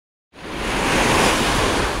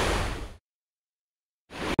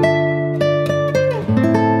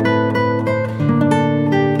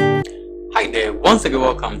Once again,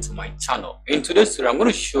 welcome to my channel. In today's tutorial, I'm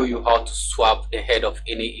going to show you how to swap the head of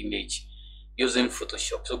any image using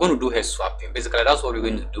Photoshop. So we're going to do head swapping. Basically, that's what we're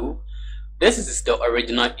going to do. This is the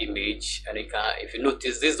original image, and if you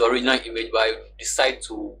notice, this is the original image, but I decide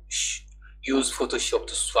to use Photoshop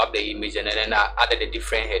to swap the image, and then I added a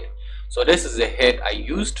different head. So this is the head I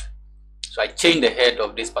used. So I changed the head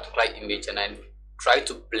of this particular image, and I try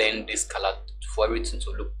to blend this color for everything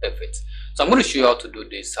to look perfect. So I'm going to show you how to do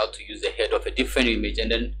this, how to use the head of a different image and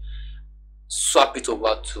then swap it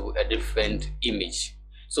over to a different image.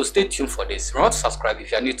 So stay tuned for this. Remember to subscribe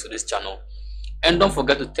if you are new to this channel, and don't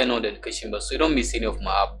forget to turn on the notification bell so you don't miss any of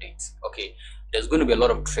my updates. Okay, there's going to be a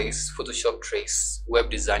lot of tricks, Photoshop tricks, web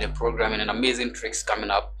design and programming, and amazing tricks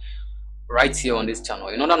coming up right here on this channel.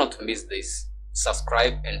 In order not to miss this,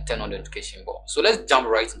 subscribe and turn on the notification bell. So let's jump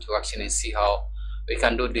right into action and see how we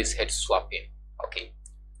can do this head swapping. Okay,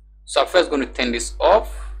 so I'm first going to turn this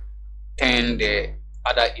off, turn the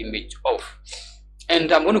other image off,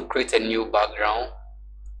 and I'm going to create a new background.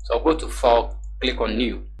 So I'll go to File, click on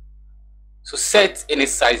New. So set any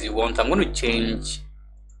size you want. I'm going to change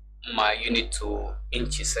my unit to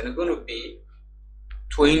inches, and it's going to be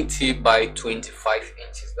 20 by 25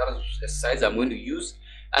 inches. That is the size I'm going to use,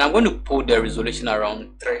 and I'm going to put the resolution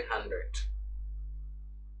around 300,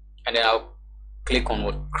 and then I'll click on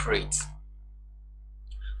what create.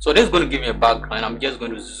 So this is going to give me a background. I'm just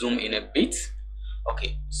going to zoom in a bit.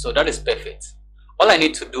 Okay, so that is perfect. All I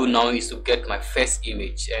need to do now is to get my first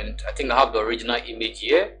image, and I think I have the original image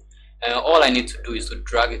here, and all I need to do is to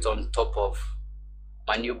drag it on top of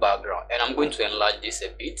my new background, and I'm going to enlarge this a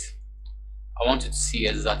bit. I want you to see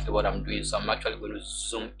exactly what I'm doing, so I'm actually going to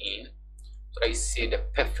zoom in so that you see the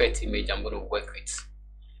perfect image I'm going to work with.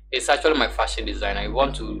 It's actually my fashion design. I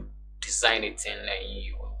want to design it in, and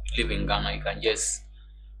you live in Ghana, you can just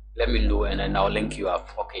let me know and then I'll link you up.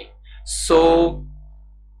 Okay, so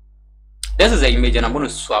this is the image, and I'm going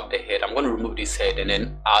to swap the head. I'm going to remove this head and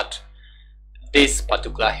then add this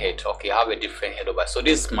particular head. Okay, I have a different head over. So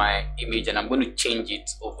this is my image, and I'm going to change it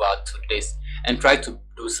over to this and try to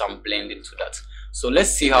do some blending to that. So let's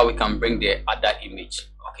see how we can bring the other image.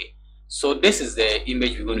 Okay, so this is the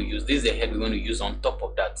image we're going to use. This is the head we're going to use on top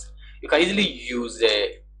of that. You can easily use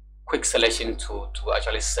the quick selection tool to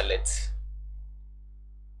actually select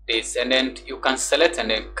this, and then you can select and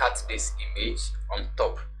then cut this image on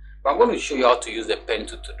top. But I'm going to show you how to use the pen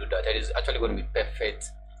tool to do that. It is actually going to be perfect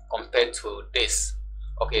compared to this.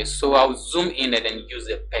 Okay, so I'll zoom in and then use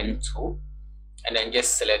the pen tool and then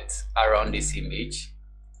just select around this image.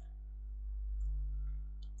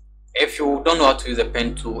 If you don't know how to use the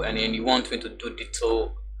pen tool and then you want me to do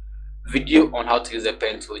detailed video on how to use the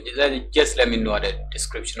pen tool, just let me know at the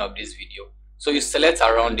description of this video. So you select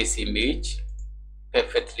around this image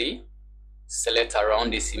perfectly, select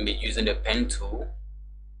around this image using the pen tool.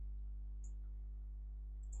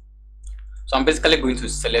 So I'm basically going to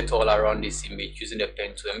select all around this image using the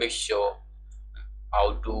pen tool and make sure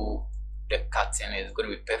I'll do the cutting. It's going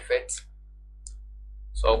to be perfect.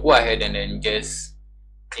 So I'll go ahead and then just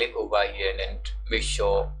click over here and then make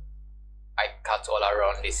sure I cut all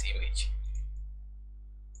around this image.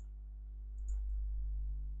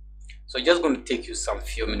 So it's just going to take you some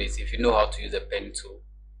few minutes. If you know how to use the pen tool,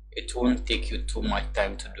 it won't take you too much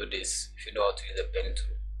time to do this if you know how to use the pen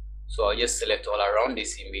tool. So I'll just select all around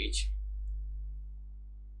this image.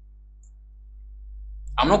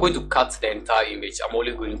 I'm not going to cut the entire image. I'm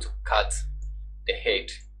only going to cut the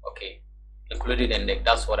head, okay, including the neck.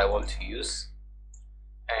 That's what I want to use.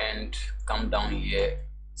 And come down here,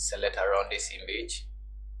 select around this image,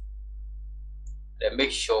 then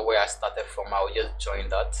make sure where I started from, I'll just join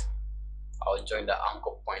that. I'll join the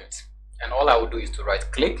anchor point, and all I will do is to right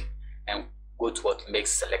click and go to what makes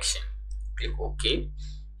selection, click OK.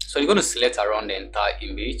 So you're going to select around the entire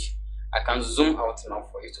image. I can zoom out now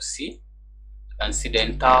for you to see. You can see the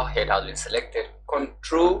entire head has been selected.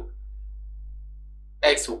 Control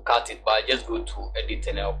X will cut it, but just go to edit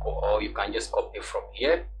and or you can just copy from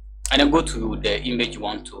here and then go to the image you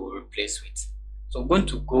want to replace with. So I'm going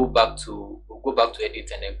to go back to edit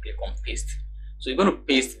and then click on paste. So you're going to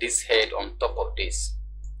paste this head on top of this.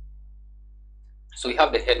 So we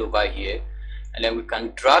have the head over here, and then we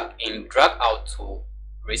can drag in, drag out to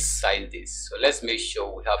resize this. So let's make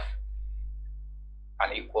sure we have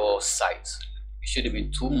an equal size. It shouldn't be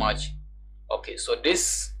too much. Okay, so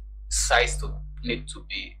this size need to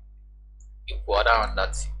be equal. Other than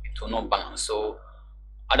that, it will not balance. So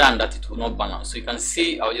other than that, it will not balance. So you can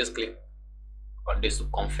see, I'll just click on this to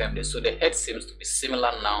confirm this. So the head seems to be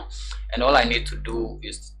similar now, and all I need to do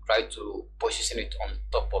is try to position it on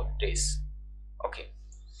top of this. Okay,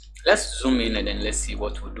 let's zoom in and then let's see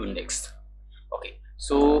what we'll do next. Okay,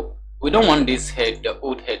 so we don't want this head, the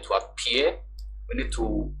old head, to appear. We need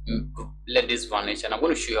to let this vanish, and I'm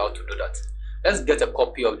going to show you how to do that. Let's get a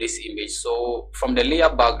copy of this image. So from the layer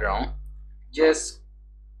background, just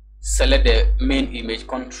select the main image,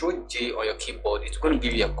 Ctrl J on your keyboard. It's going to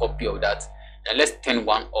give you a copy of that, and let's turn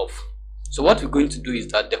one off. So what we're going to do is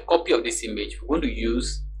that the copy of this image, we're going to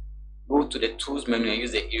go to the tools menu and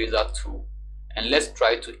use the eraser tool, and let's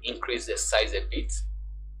try to increase the size a bit.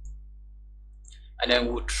 And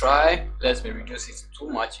then we'll try, let me reduce it too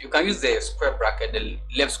much. You can use the square bracket, the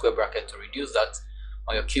left square bracket, to reduce that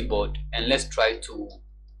on your keyboard. And let's try to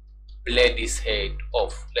blur this head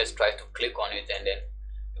off. Let's try to click on it, and then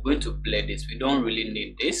we're going to blur this. We don't really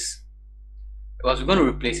need this because we're going to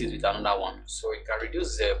replace it with another one. So you can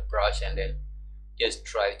reduce the brush and then just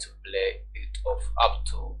try to blur it off up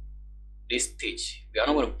to this stage. We are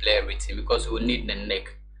not going to blur everything because we will need the neck.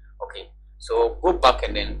 Okay, so go back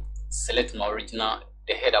and then select my original,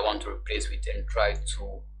 the head I want to replace with, and try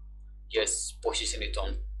to just position it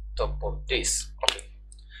on top of this. Okay,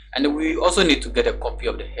 and we also need to get a copy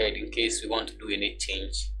of the head in case we want to do any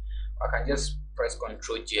change. I can just press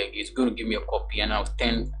Ctrl J again. It's going to give me a copy, and I'll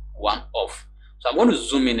turn one off. So I'm going to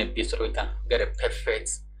zoom in a bit so that we can get a perfect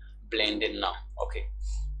blending now. Okay,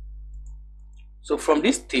 so from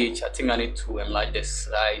this stage, I think I need to enlarge the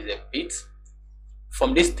size a bit.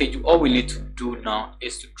 From this stage, all we need to do now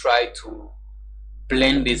is to try to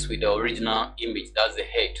blend this with the original image. That's the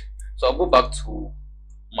head. So I'll go back to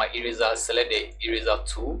my eraser, select the eraser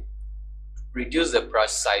tool, reduce the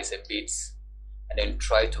brush size a bit, and then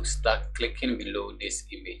try to start clicking below this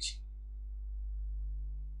image.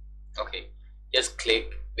 Okay, just click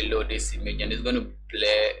below this image, and it's going to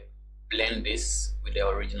blend this with the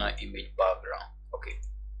original image background. Okay.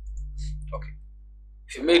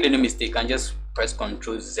 If you made any mistake, you can just press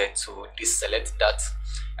Ctrl Z to deselect that,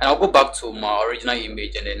 and I'll go back to my original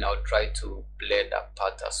image, and then I'll try to blur that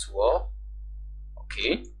part as well.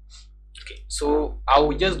 Okay, so I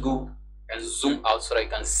will just go and zoom out so that you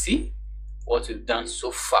can see what we've done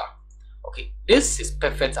so far. Okay, this is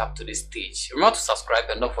perfect up to this stage. Remember to subscribe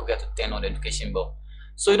and don't forget to turn on the notification bell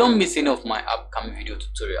so you don't miss any of my upcoming video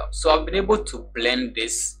tutorials. So I've been able to blend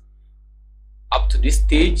this up to this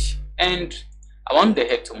stage, and I want the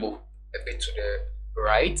head to move a bit to the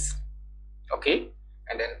right, okay,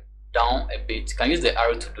 and then down a bit. You can use the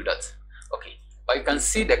arrow to do that. Okay, but you can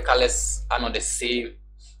see the colors are not the same.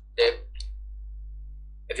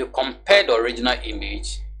 If you compare the original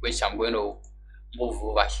image, which I'm going to move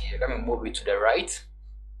over here, let me move it to the right.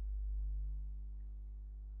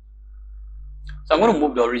 So I'm going to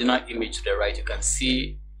move the original image to the right. You can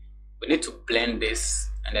see we need to blend this,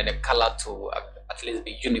 and then the color to at least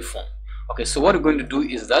be uniform. Okay, so what we're going to do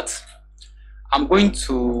is that I'm going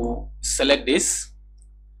to select this,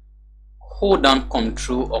 hold down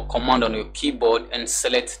Control or Command on your keyboard, and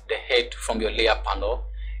select the head from your layer panel.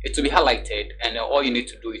 It will be highlighted, and then all you need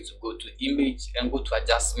to do is to go to Image and go to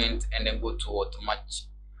Adjustment, and then go to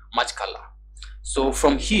match color. So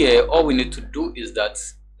from here, all we need to do is that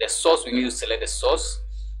the source, we need to select the source.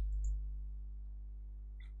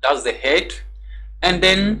 That's the head, and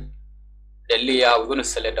then the layer, we're going to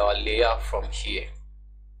select our layer from here.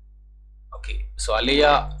 Okay, so our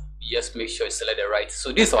layer, just make sure you select the right.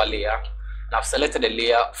 So this is our layer, and I've selected the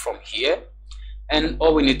layer from here, and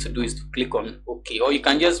all we need to do is to click on OK, or you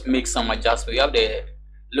can just make some adjustment. You have the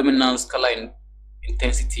luminance, color, and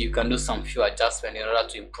intensity. You can do some few adjustments in order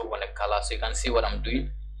to improve on the color. So you can see what I'm doing.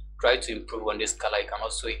 Try to improve on this color. You can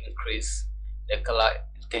also increase the color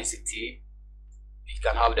intensity. You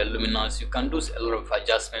can have the luminance. You can do a lot of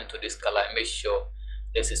adjustment to this color and make sure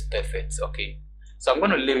this is perfect. Okay, so I'm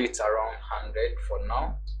going to leave it around 100 for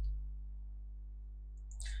now.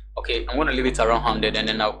 Okay, I'm going to leave it around 100, and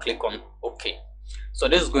then I'll click on OK. So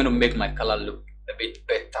this is going to make my color look a bit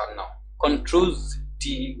better now. Control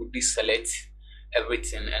D will deselect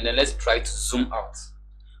everything, and then let's try to zoom out.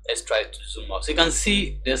 Let's try to zoom out. So you can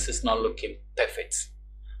see this is not looking perfect.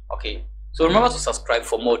 Okay, so remember to subscribe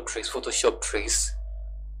for more tricks, Photoshop tricks,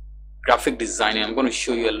 graphic designing. I'm going to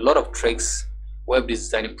show you a lot of tricks, web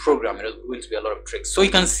designing, programming. There's going to be a lot of tricks. So you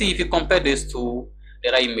can see if you compare this to the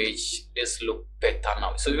other image, this look better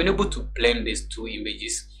now. So you've been able to blend these two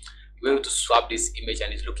images. You're able to swap this image,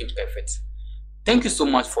 and it's looking perfect. Thank you so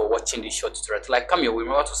much for watching this short tutorial. Like, come your way,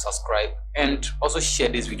 remember to subscribe and also share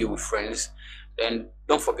this video with friends. And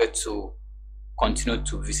don't forget to continue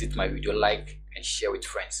to visit my video, like and share with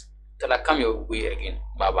friends. Till I come your way again.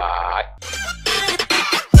 Bye bye.